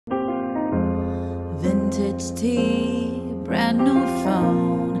vintage tea, brand new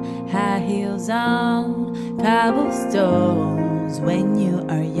phone, high heels on, cobblestones. When you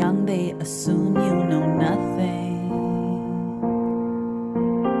are young, they assume you know nothing.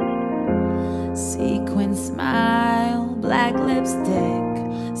 Sequin smile, black lipstick,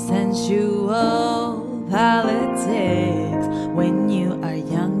 sensual politics. When you are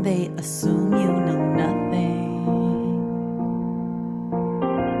young, they assume you know nothing.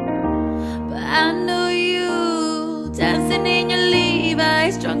 But I know you dancing in your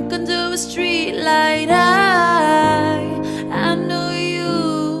Levi's, drunk under a streetlight. I know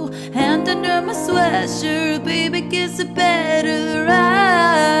you, hand under my sweatshirt, baby, gets a better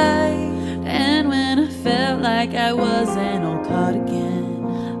ride. And when I felt like I was an old cardigan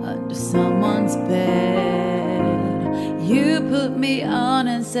under someone's bed, you put me on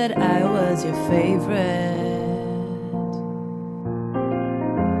and said I was your favorite.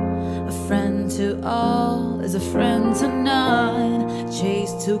 A friend to all is a friend to none.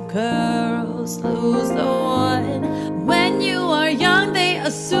 Chase two girls, lose the one. When you are young, they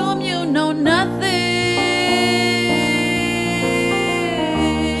assume you know nothing.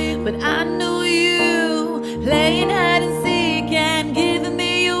 But I knew you playing hide and seek and giving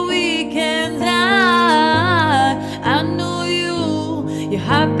me your weekends. I knew you, your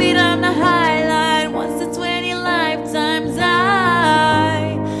heartbeat on the high line, once in 20 lifetimes.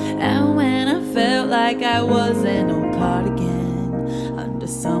 And when I felt like I was an old cardigan under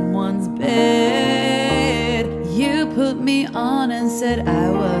someone's bed, you put me on and said I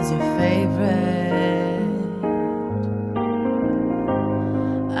was your favorite.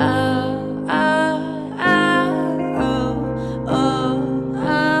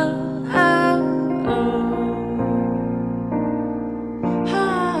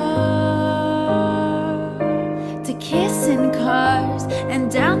 To kiss in cars and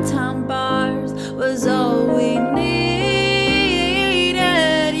downtown bars was all we needed.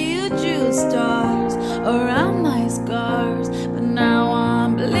 You drew stars around my scars, but now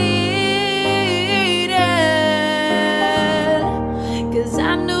I'm bleeding. 'Cause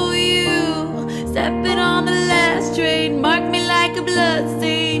I know you stepping on the last train, marked me like a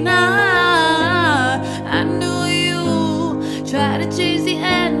bloodstain. I knew you try to change the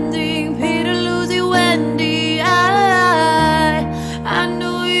ending, Peter, Lucy, Wendy. I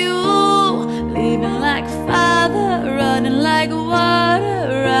knew you leaving like father, running like water.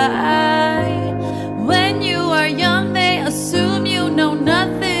 When you are young, they assume you know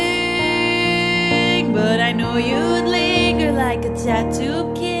nothing. But I knew you'd linger like a tattoo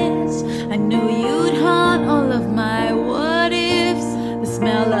kiss. I knew you'd haunt all of my what ifs. The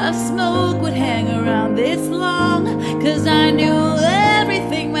smell of smoke would hang around this long, 'cause I knew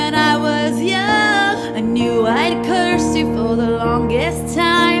everything when I was young. I knew I'd curse you for the longest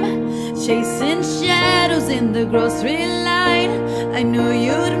time, chasing shadows in the grocery line. I knew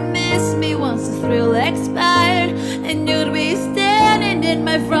you'd miss me once the thrill expired, and you'd be standing in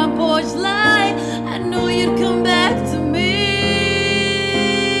my front porch light. I knew you'd come back to me.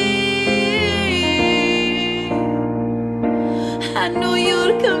 I knew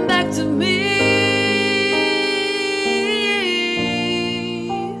you'd come back to me.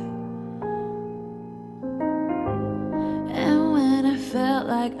 Felt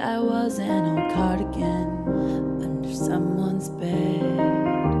like I was an old cardigan under someone's bed.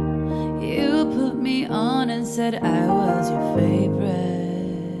 You put me on and said I was your favorite.